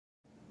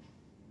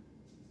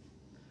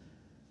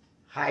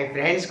Hi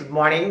friends, good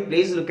morning.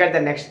 Please look at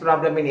the next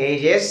problem in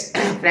ages.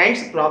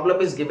 Friends,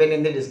 problem is given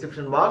in the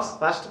description box.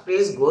 First,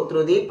 please go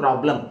through the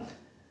problem.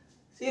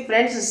 See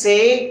friends,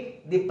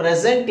 say the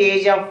present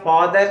age of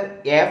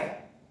father F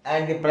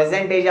and the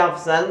present age of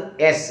son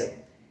S.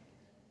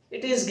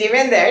 It is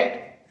given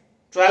that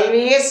 12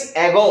 years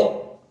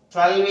ago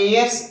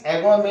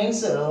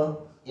means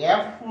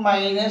F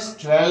minus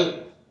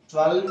 12.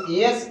 12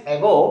 years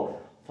ago,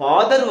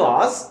 father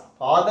was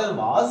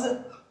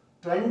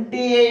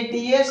 28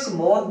 years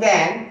more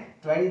than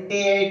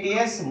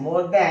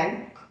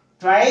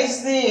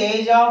twice the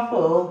age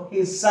of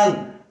his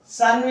son.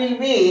 Son will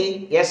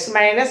be S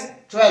minus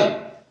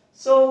 12.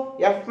 So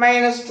F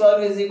minus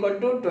 12 is equal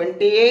to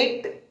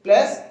 28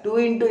 plus 2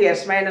 into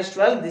S minus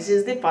 12. This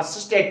is the first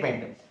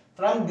statement.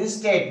 From this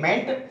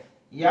statement,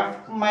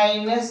 F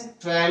minus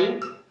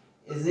 12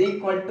 is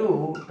equal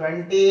to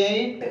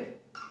 28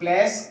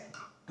 plus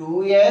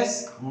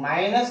 2S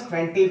minus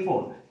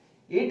 24.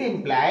 It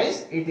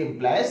implies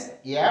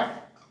F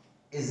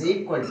is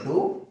equal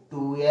to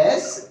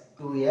 2S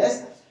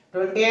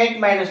 28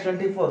 minus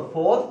 24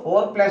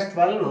 4 plus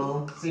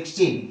 12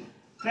 16.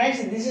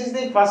 Friends, this is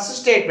the first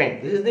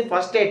statement.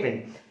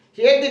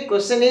 Here the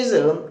question is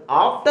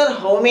after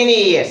how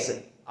many years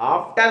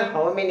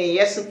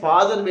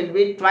father will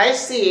be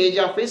twice the age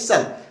of his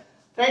son.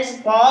 Friends,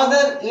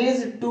 father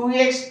is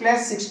 2x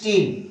plus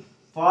 16.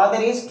 Father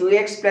is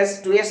 2x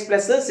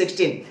plus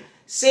 16.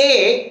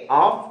 Say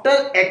after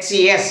x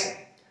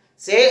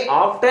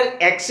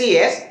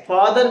years,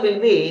 father will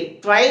be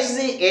twice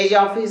the age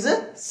of his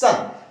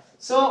son.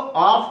 So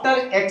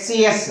after x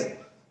years,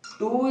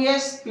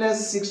 2s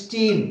plus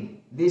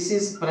 16, this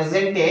is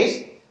present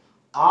age.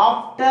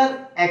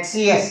 After x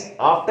years,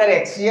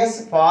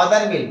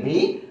 father will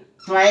be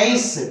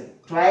twice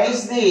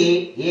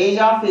the age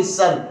of his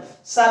son.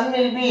 Son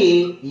will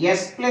be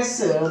s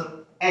plus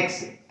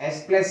x.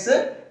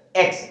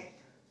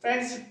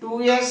 Friends,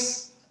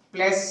 2s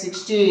plus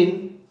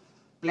 16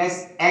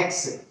 plus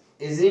x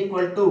is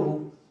equal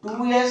to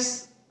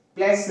 2s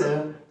plus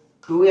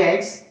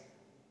 2x.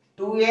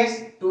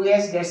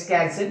 2s gets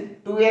cancelled.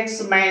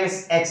 2x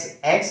minus x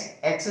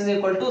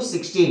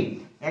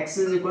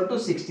is equal to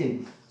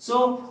 16.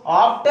 So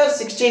after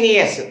 16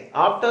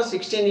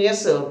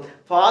 years,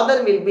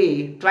 father will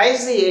be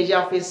twice the age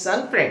of his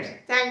son. Friends,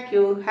 thank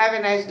you. Have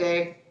a nice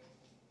day.